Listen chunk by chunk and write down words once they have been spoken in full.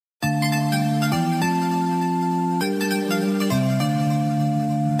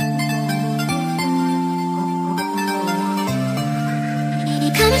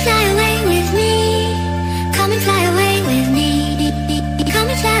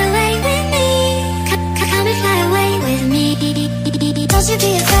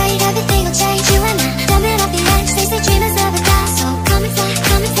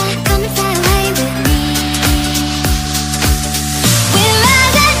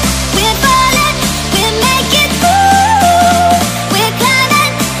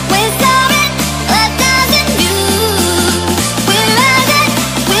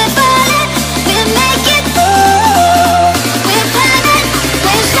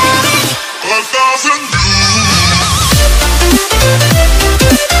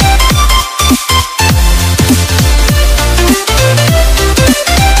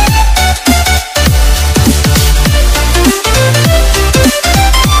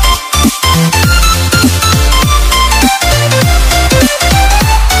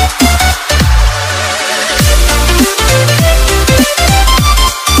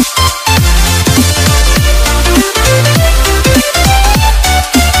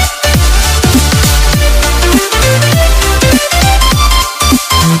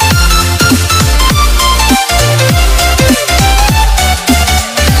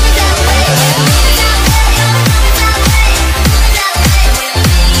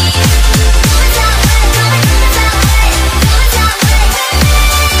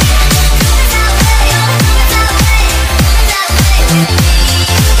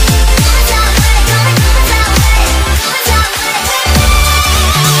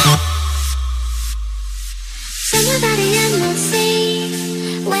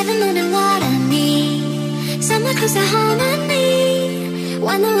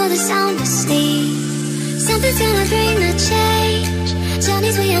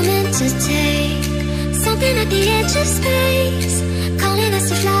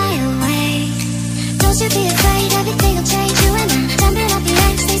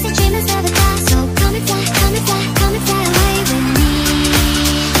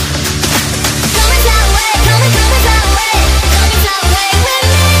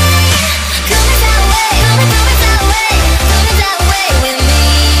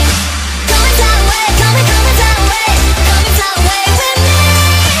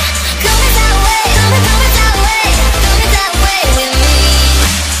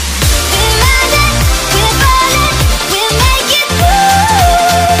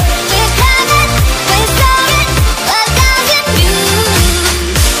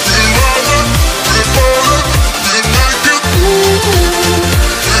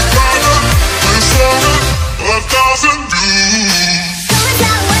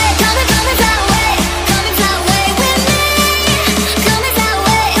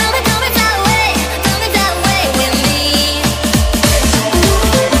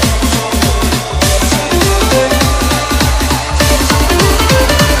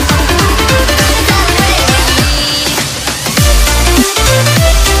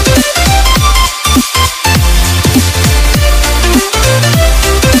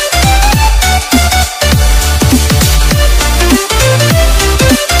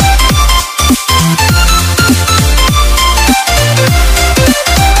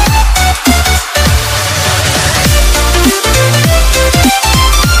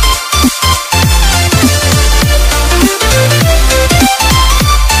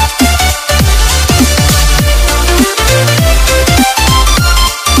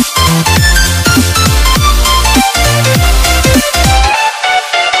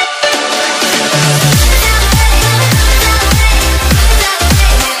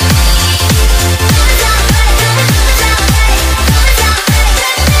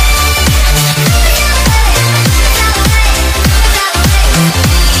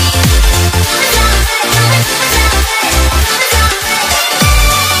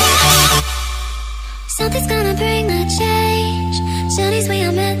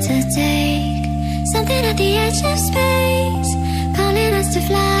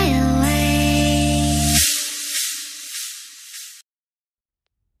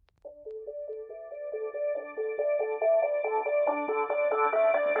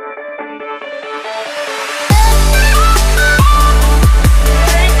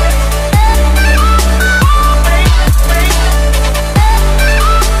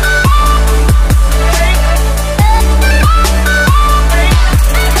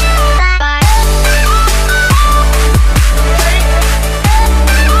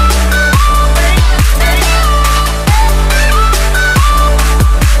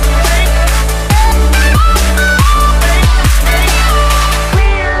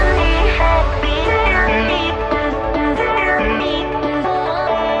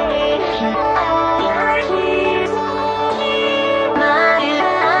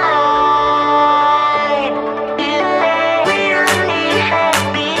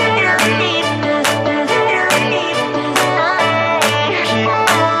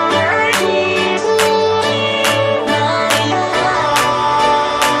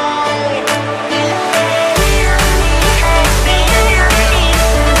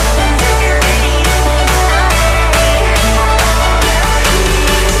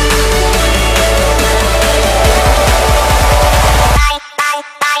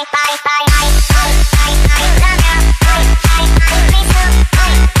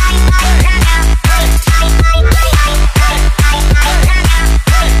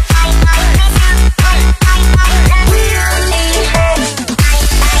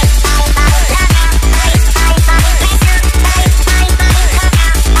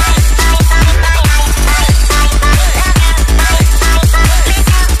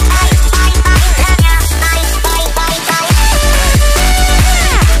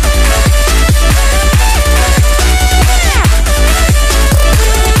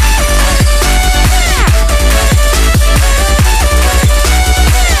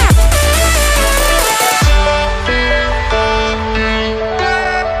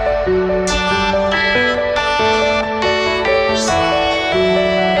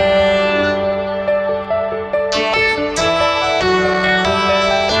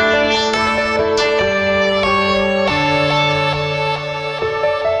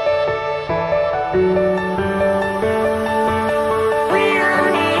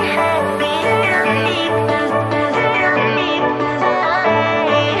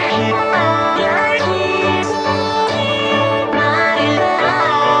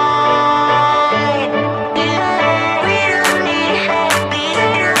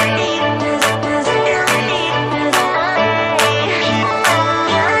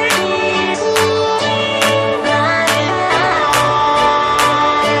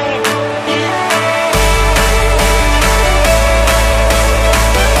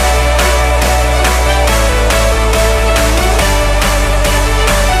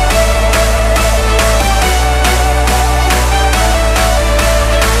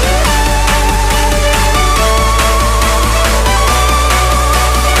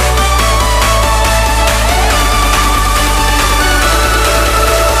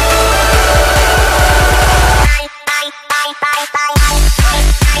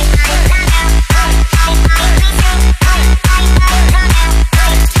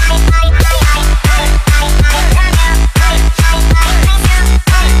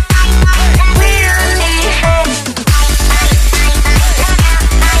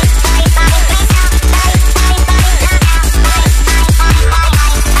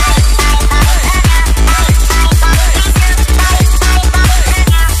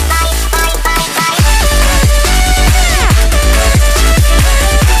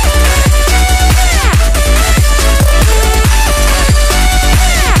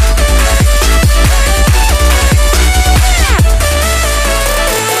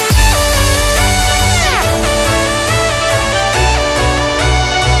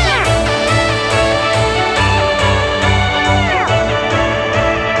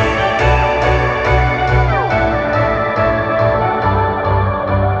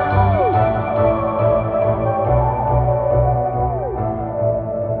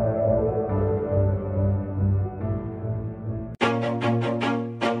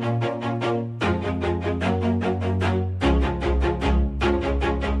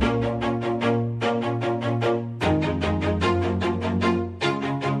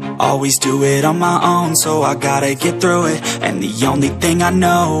Always do it on my own, so I gotta get through it. And the only thing I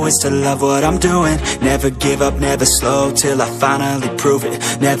know is to love what I'm doing. Never give up, never slow, till I finally prove it.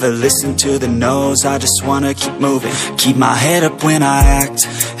 Never listen to the no's, I just wanna keep moving. Keep my head up when I act,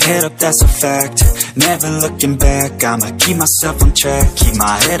 head up, that's a fact. Never looking back, I'ma keep myself on track. Keep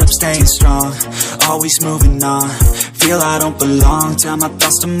my head up, staying strong, always moving on. Feel I don't belong, tell my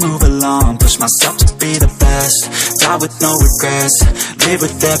thoughts to move along. Push myself to be the best, die with no regrets. Live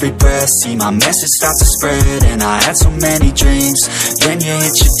with every breath, see my message start to spread. And I had so many dreams, then you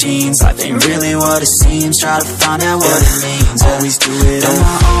hit your teens. Life ain't really what it seems, try to find out what it means. Always do it on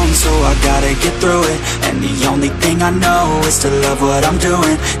my own, so I gotta get through it. And the only thing I know is to love what I'm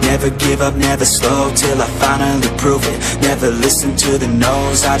doing. Never give up, never slow, till I finally prove it. Never listen to the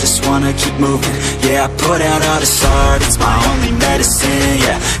no's, I just wanna keep moving. Yeah, I put out all this art, it's my only medicine.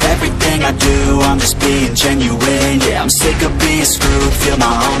 Yeah, everything I do, I'm just being genuine. Yeah, I'm sick of being screwed, feel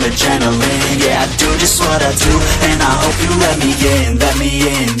my own adrenaline. Yeah, I do just what I do, and I hope you let me in,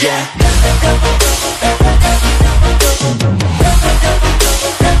 yeah.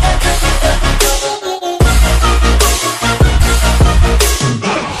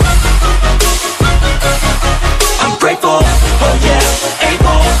 I'm grateful, oh yeah,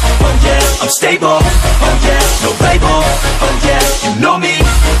 able, oh yeah, I'm stable, oh yeah, no label, oh yeah, you know me,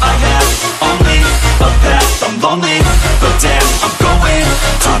 I have only a path, I'm lonely, but damn, I'm going to win.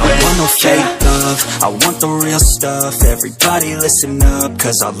 I don't want no fake love, I want the real stuff. Everybody listen up,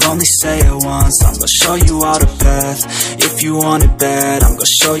 cause I'll only say it once. I'm gonna show you all the path, if you want it bad. I'm gonna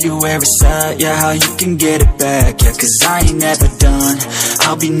show you where it's at, yeah, how you can get it back. Yeah, cause I ain't never done,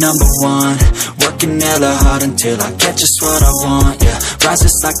 I'll be number one. Working hella hard until I get just what I want, yeah.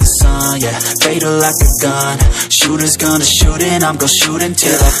 Rises like the sun, yeah, fatal like a gun. Shooter's gonna shoot and I'm gonna shoot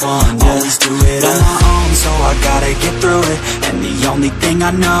until I won, yeah. Always do it on my own, so I gotta get through it. And the only thing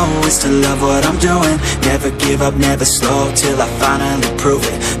I know is to love what I'm doing. Never give up, never slow, till I finally prove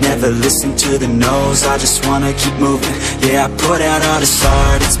it. Never listen to the no's, I just wanna keep moving. Yeah, I put out all this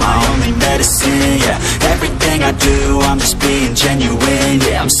art, it's my only medicine. Yeah, everything I do, I'm just being genuine.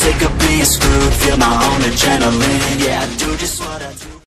 Yeah, I'm sick of being screwed, feel my own adrenaline. Yeah, I do just what I do.